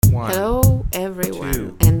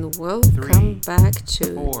back to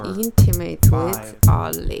Intimate with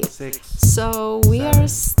Ollie. So we are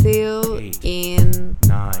still in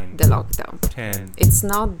the lockdown. It's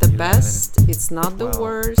not the best, it's not the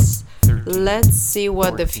worst. Let's see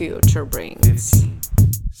what the future brings. 15,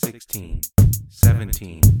 16,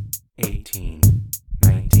 17, 18,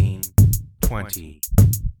 19, 20,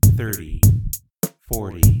 30,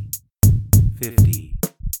 40, 50,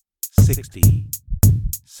 60,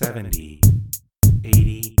 70,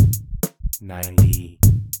 80, 90,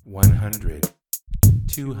 100,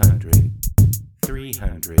 200,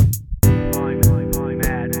 300.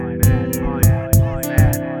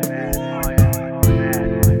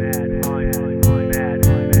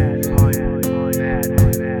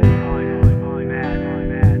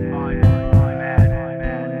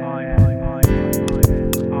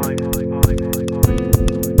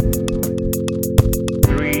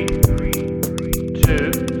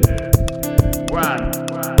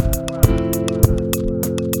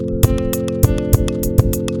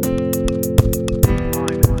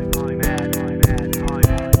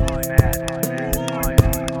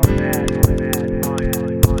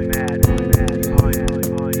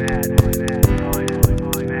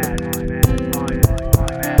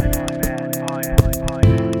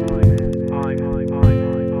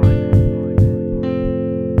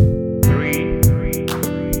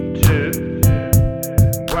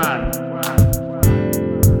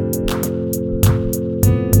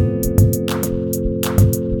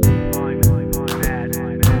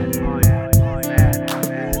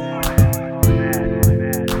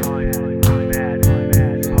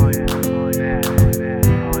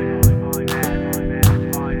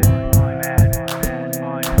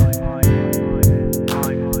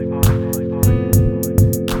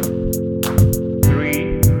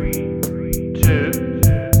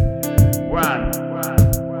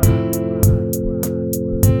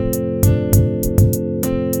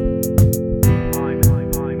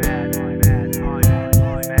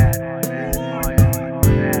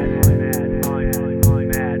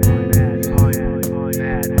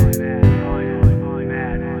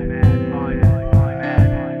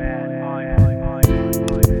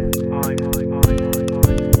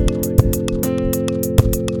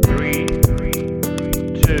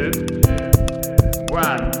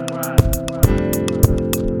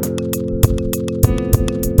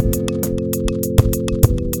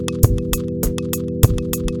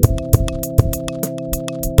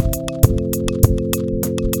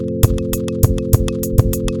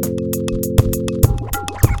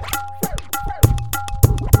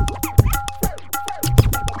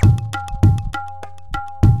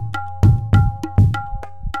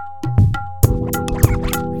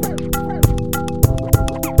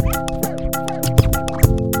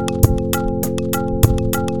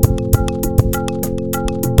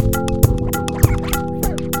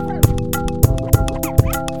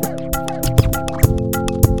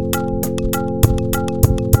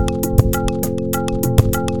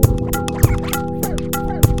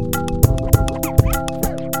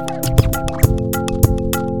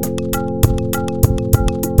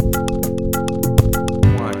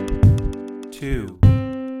 Two,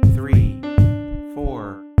 3,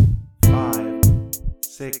 4, 5,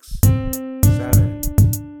 6, 7,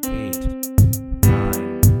 8,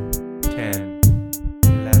 9, 10,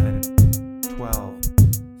 11, 12,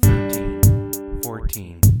 13,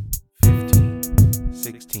 14, 15,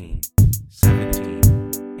 16, 17,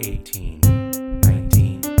 18,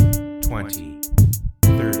 19, 20,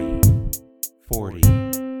 30, 40,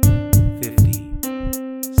 50,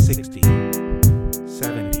 60,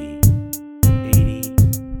 70,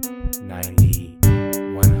 90,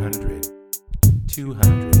 100,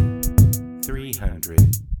 200,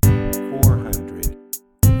 300, 400,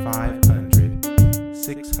 500,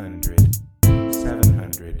 600,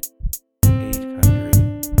 700, 800,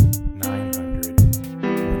 900,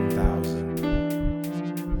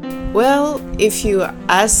 1000. Well, if you're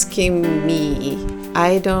asking me,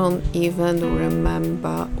 I don't even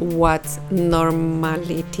remember what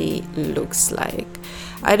normality looks like.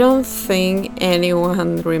 I don't think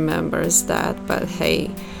anyone remembers that, but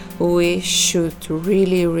hey, we should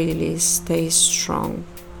really stay strong.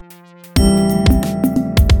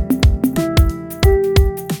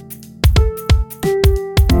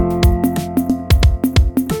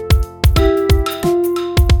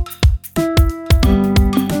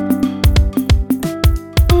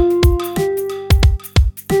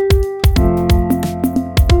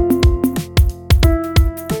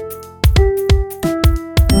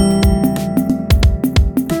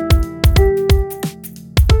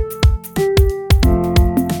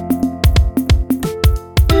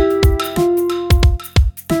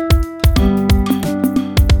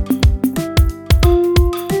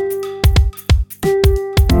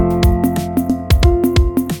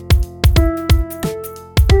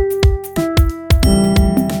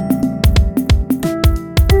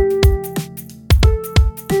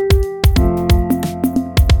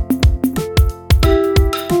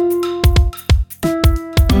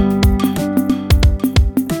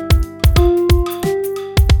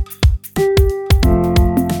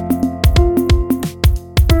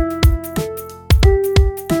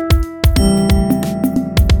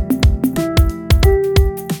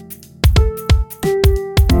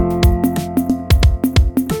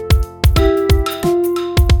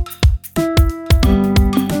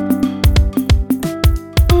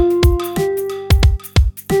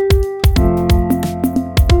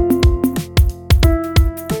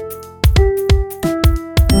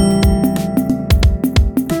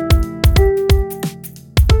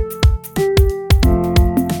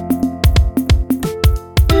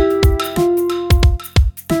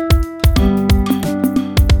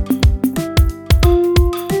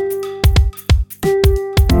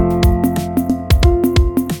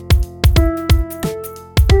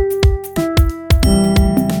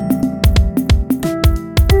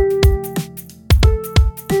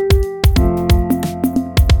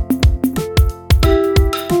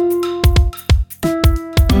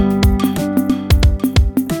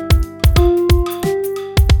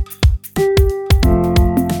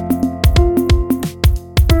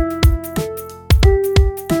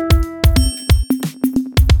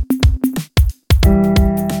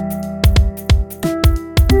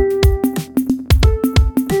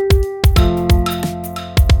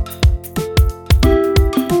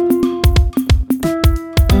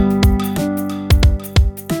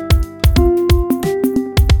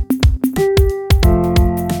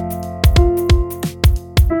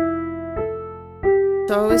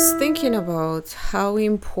 So I was thinking about how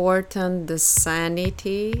important the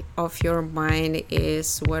sanity of your mind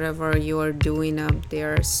is, whatever you are doing up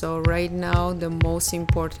there. So right now, the most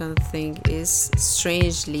important thing is,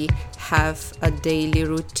 strangely, have a daily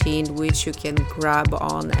routine which you can grab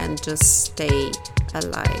on and just stay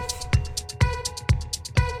alive.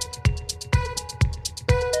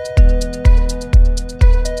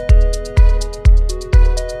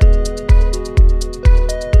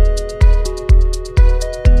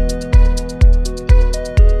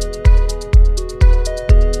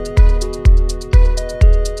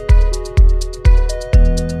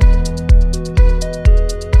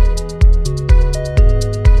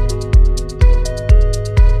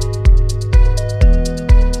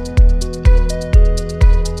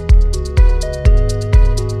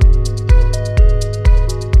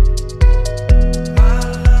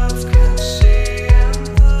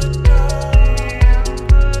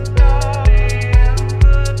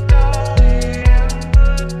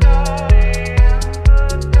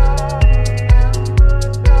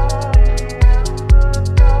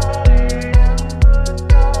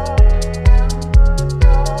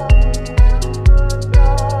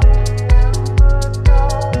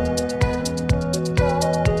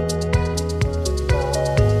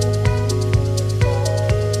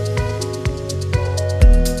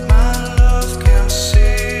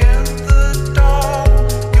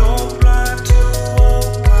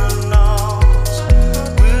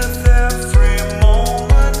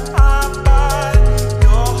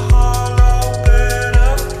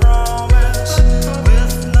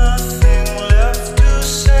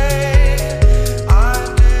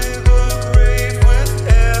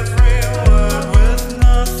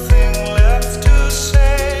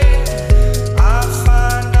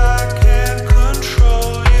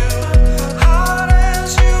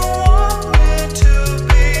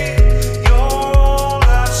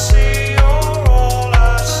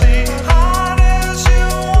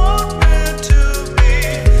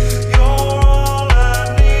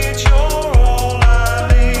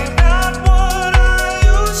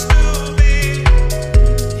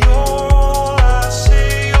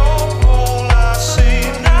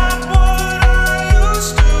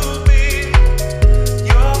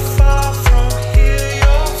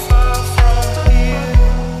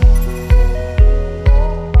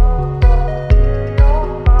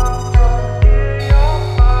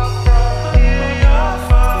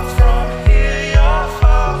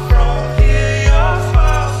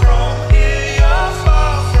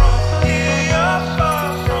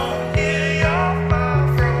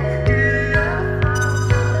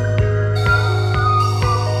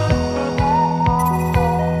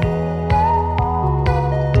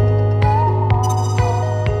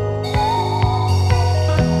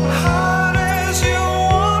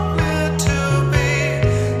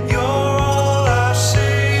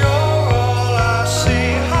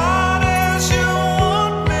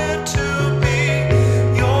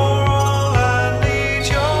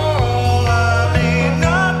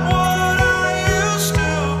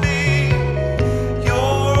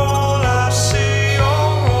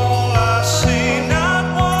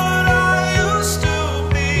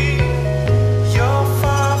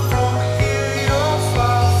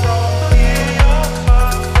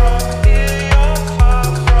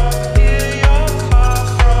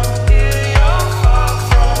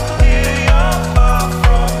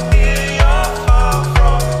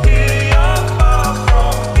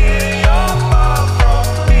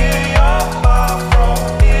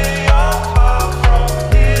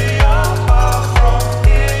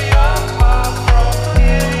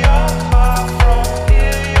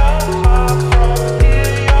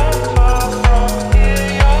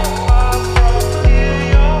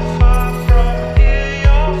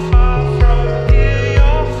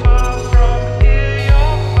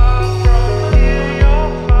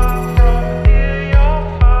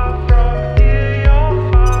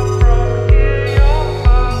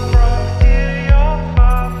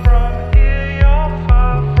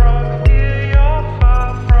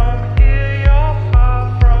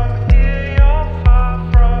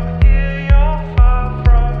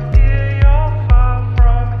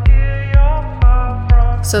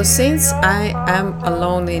 So since I am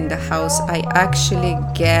alone in the house, I actually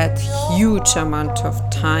get huge amount of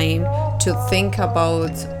time to think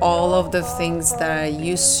about all of the things that I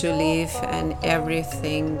used to live and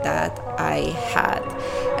everything that I had.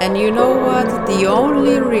 And you know what? The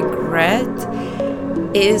only regret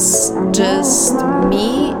is just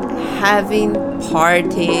me having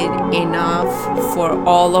partied enough for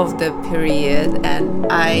all of the period, and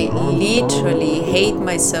I literally hate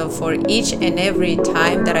myself for each and every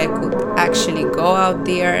time that I could actually go out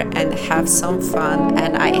there and have some fun,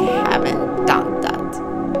 and I haven't done that.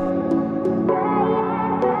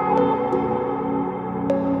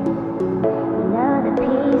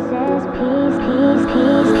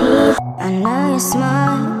 I know you're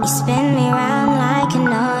smart, you spin me round like a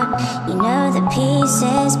knot. You know the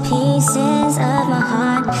pieces of my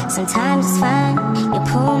heart. Sometimes it's fun, you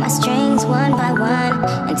pull my strings one by one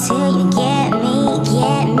until you get me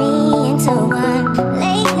into one.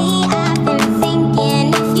 Lately I've been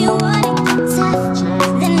thinking, if you want it tough,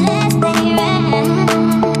 then let's play round.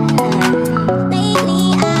 Lately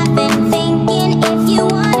I've been thinking, if you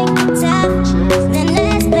want it tough, then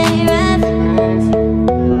let's play rough.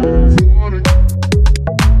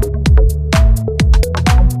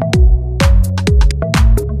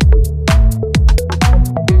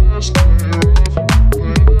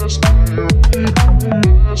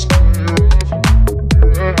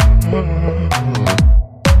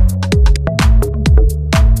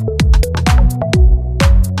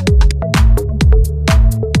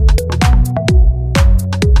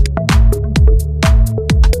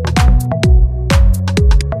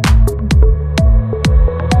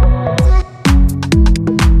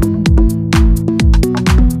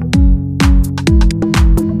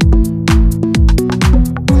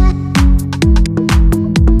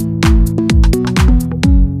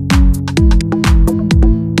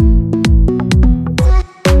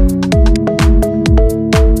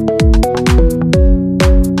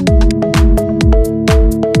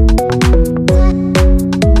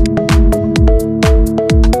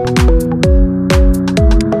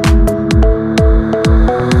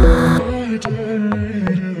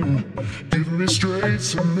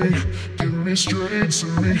 Straight to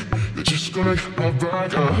me, you're just gonna hit my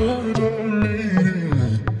vibe. I don't need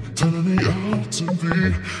you, telling me how to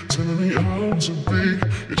be, telling me how to be.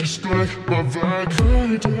 You're just gonna hit my vibe. I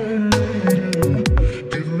don't need you,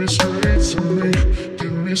 give me straight to me,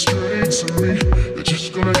 give me straight to me. You're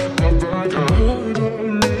just gonna hit my vibe. I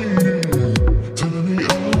don't need you, telling me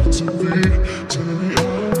how to be, telling me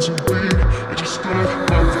how to be. You're just gonna hit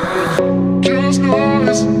my vibe. Just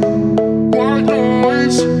noise, white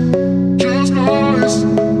noise. Just noise,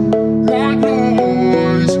 white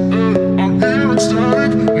noise. I'm hearing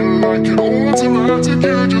static, you're like an automatic.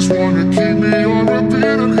 You just wanna keep me on repeat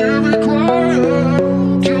and hear me cry.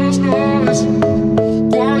 Just noise,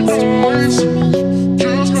 white noise.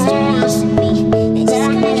 Just noise,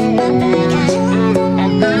 white noise.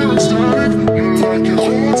 I'm hearing static, you're like an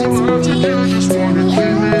automatic. You just wanna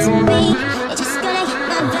keep me on repeat. You're just gonna hit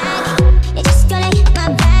my back. You're just gonna hit my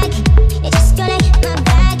back. You're just gonna hit my back. You're just gonna hit my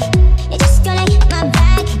back. You're just gonna hit my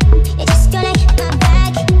back. You're just gonna hit my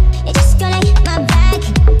back. You're just gonna hit my back.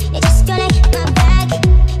 You're just gonna hit my back.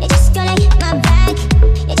 You're just gonna hit my back.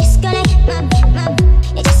 You're just gonna hit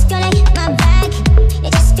my back.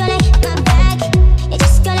 You're just gonna hit my back. You're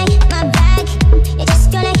just gonna hit my back. You're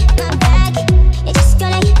just gonna hit my back. You're just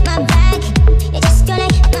gonna hit my back. You're just gonna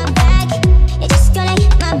hit my back. You're just gonna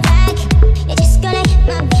hit my back. You're just gonna hit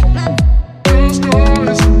my back. Just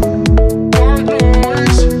noise, white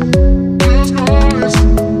noise. Just noise,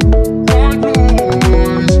 white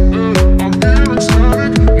noise. I'm hearing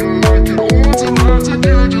static, you're like an automatic.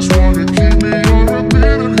 You just wanna keep me on repeat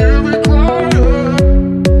and hear me cry.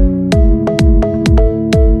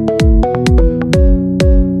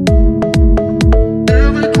 Hear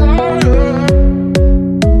me cry.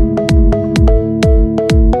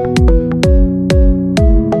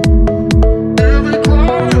 Hear me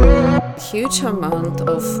cry. Huge amount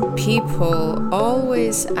of people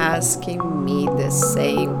always asking me the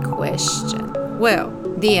same question. Well,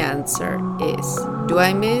 the answer is, do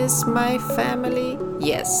I miss my family?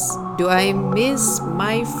 Yes. Do I miss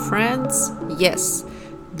my friends? Yes.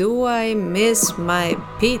 Do I miss my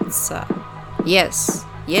pizza? Yes,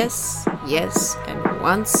 yes, yes, and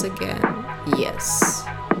once again, yes.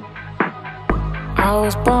 I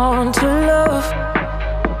was born to love,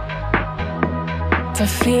 to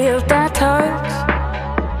feel that touch.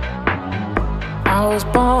 I was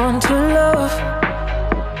born to love,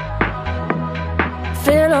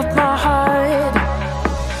 fill up my heart.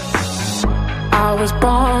 I was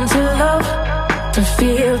born to love, to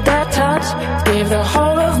feel that touch. Give the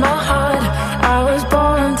whole of my heart. I was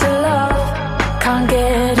born to love, can't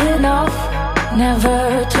get enough,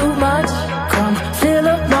 never too much. Come fill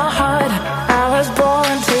up my heart.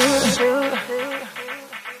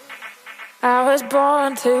 I was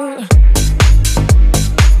born to.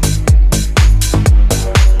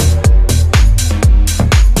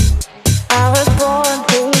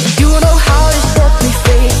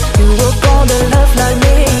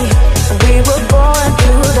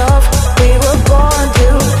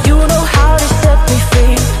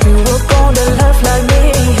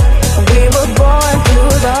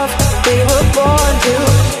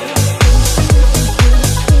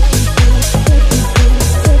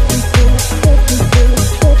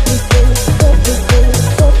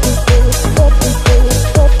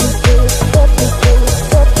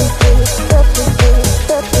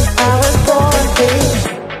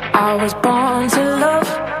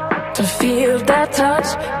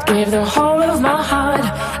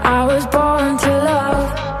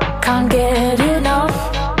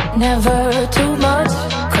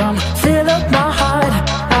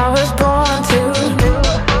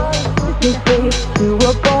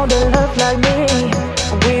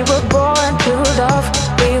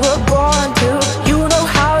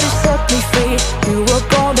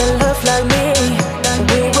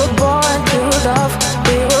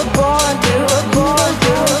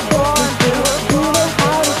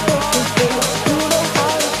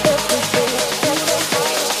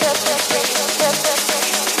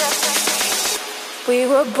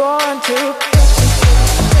 were born to.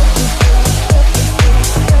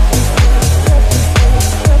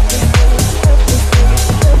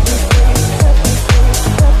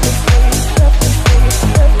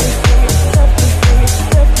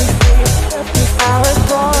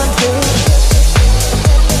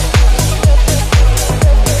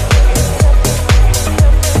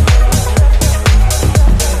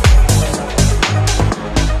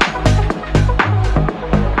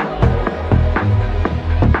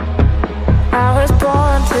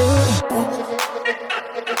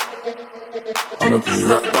 I'ma be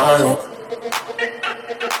right by you.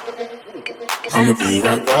 I'ma be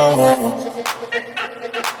right by you.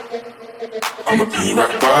 I'ma be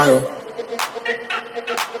right by you.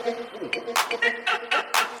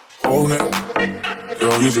 Own it,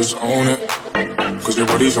 girl, you just own it. Cause your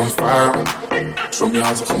body's on fire. Show me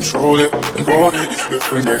how to control it. And go ahead, you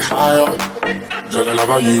flip and get higher. Girl, I love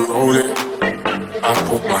how you roll it. I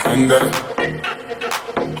put my hand there.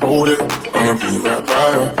 Hold it, I'ma be right by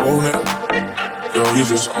you. Own it, girl, you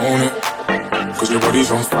just own it. Cause your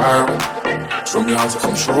body's on fire. Show me how to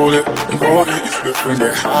control it. And go ahead, you flip and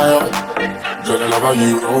get higher. Girl, I love how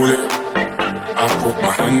you roll it. I put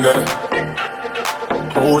my hand there.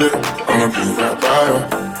 Hold it, I'ma be right by you.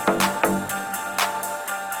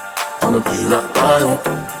 I'ma be right by you.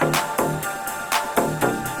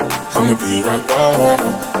 I'ma be right by you.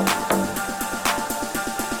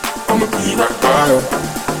 I'ma be right by you.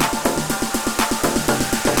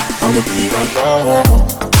 I'ma be right by you.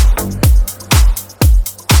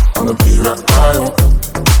 I'ma be right by you.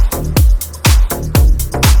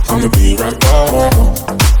 I'ma be right by you.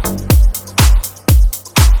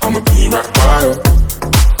 I'ma be right by you.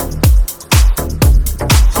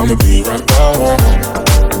 I'ma be right by you.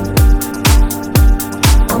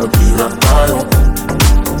 I'ma be right by you.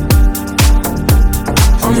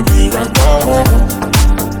 I'ma be right by you.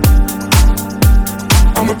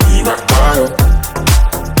 I'ma be right by you.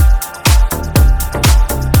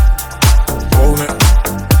 Own it,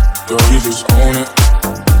 girl, you just own it.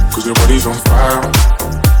 Cause your body's on fire.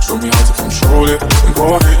 Show me how to control it. And go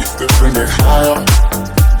ahead, you flip and get higher.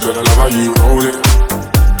 Girl, I love how you roll it.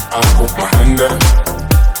 I put my hand there.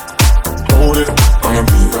 Hold it, I'ma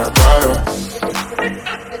be right by you.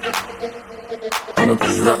 I'ma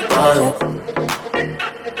be right by you.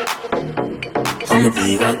 I'ma be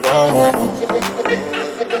right by you.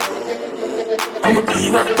 I'ma be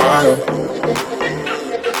right by you.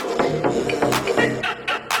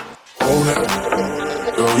 Own it,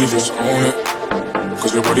 girl, you just own it.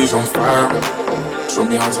 Cause your body's on fire. Show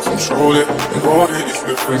me how to control it. And go ahead, you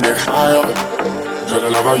flip and get higher. Girl, I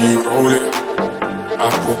love how you roll it. I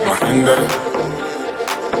put my hand there.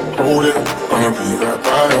 Hold it, I'ma be right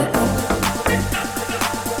by you.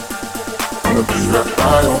 I'ma be right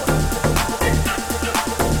by you.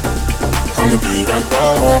 I'ma be right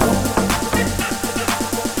by you.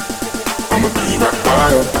 I'ma be right by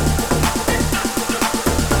you.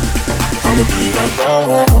 I'ma be right by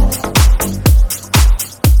you.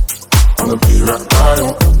 I'ma be right by you.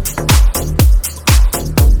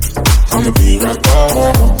 I'ma be right by you.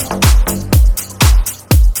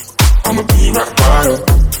 I'ma be right by you.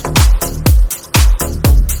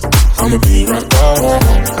 I'ma be right by you.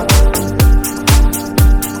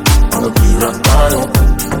 I'ma be right by you.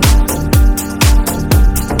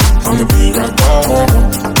 I'ma be right by you.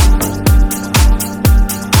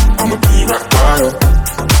 I'ma be right by you.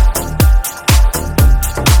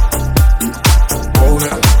 Own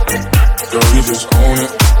it, girl, you just own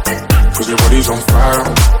it. Cause your body's on fire.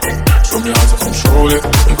 Show me how to control it.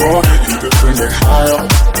 And go ahead, you flip and get higher.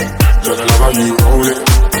 Girl, I love how you roll it.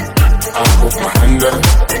 I put my hand there.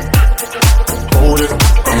 Hold it,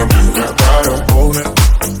 I'ma be right by you. Own it,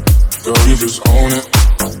 girl, you just own it.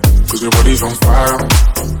 Cause your body's on fire.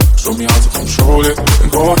 Show me how to control it.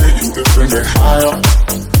 And go ahead, you flip and get higher.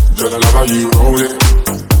 Girl, I love how you roll it.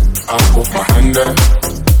 I put my hand there.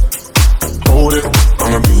 Hold it,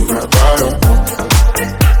 I'ma be right by you.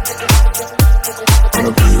 I'ma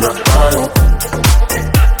be right by you.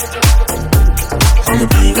 I'ma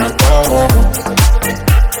be right by you.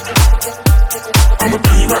 I'ma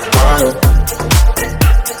be right by you.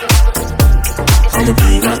 I'ma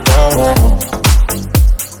be right by you.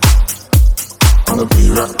 I'ma be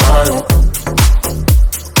right by you.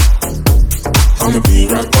 I'ma be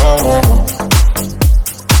right by you.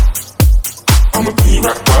 I'ma be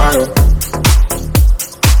right by you.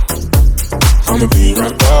 I'ma be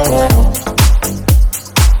right by you.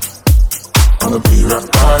 I'ma be right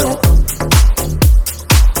by you.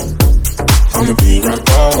 I'ma be right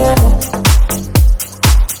by you.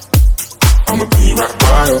 I'ma be right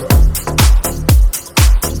by you.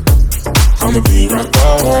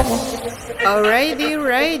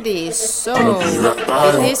 Alrighty, so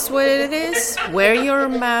it is what it is. Wear your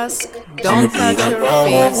mask, don't touch your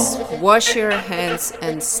face, wash your hands,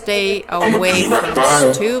 and stay away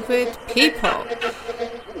from stupid people.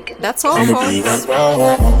 That's all, folks.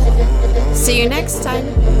 See you next time.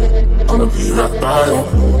 I'ma be right by you.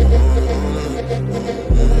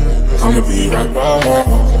 I'ma be right by you.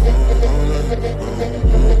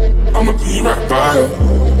 I'ma be right by you.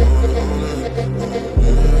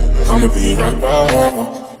 I'ma be right by you.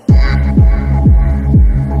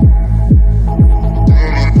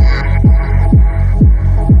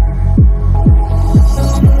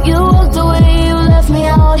 You walked away, you left me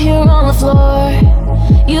out here on the floor.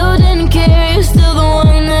 You didn't care, you're still the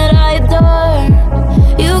one that I adore.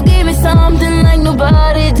 You gave me something like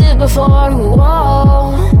nobody did before.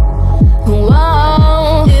 Whoa,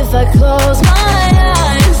 whoa. If I close my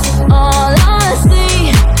eyes, all I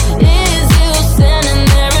see is you standing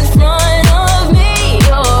there in front of me.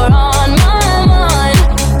 You're on my mind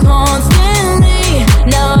constantly.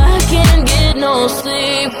 Now I can't get no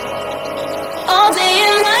sleep. All day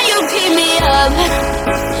and night you keep me up,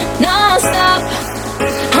 non-stop.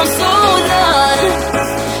 I'm so done.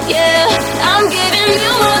 Yeah, I'm giving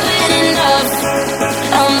you more than enough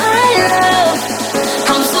of my love.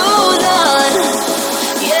 I'm so done.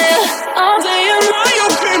 Yeah, all day and night you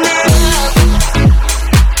keep me up.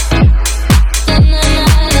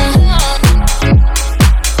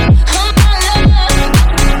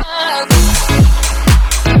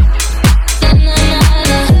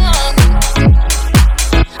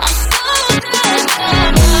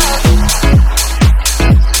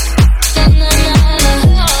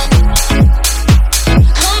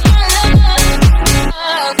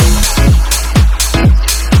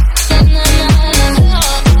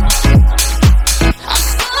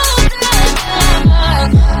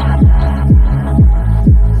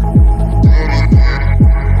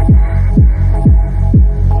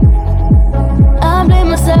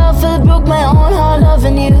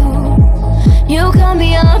 You cut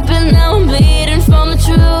me up and now I'm bleeding from the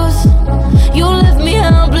truth. You left me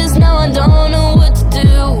helpless, now I don't know what to do.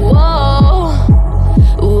 Whoa,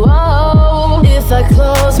 whoa. If I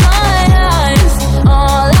close my eyes,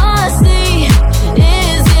 all I see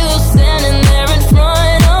is you standing there in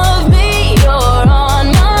front of me. You're on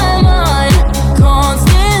my mind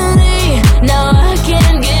constantly. Now I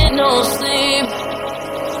can't get no sleep.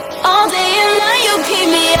 All day and night you keep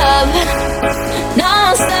me up,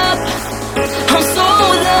 non-stop. I'm so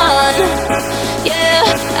done. Yeah,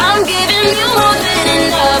 I'm giving you more than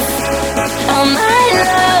enough of my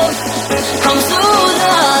love. I'm so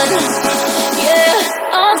done. Yeah,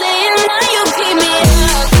 all day and night you keep me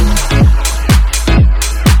up.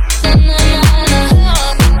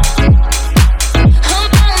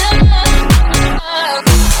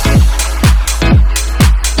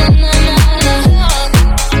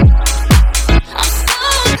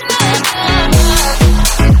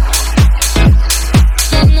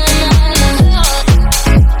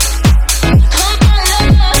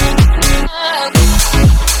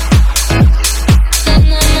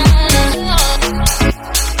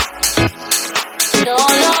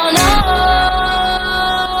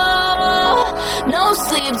 No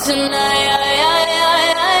sleep tonight.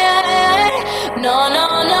 No, no,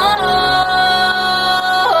 no.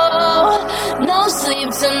 No sleep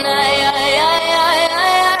tonight.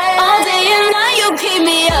 All day and night you keep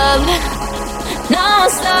me up,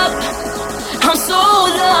 non-stop. I'm so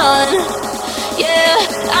done. Yeah,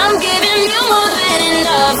 I'm giving you more than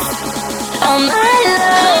enough of my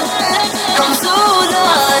love.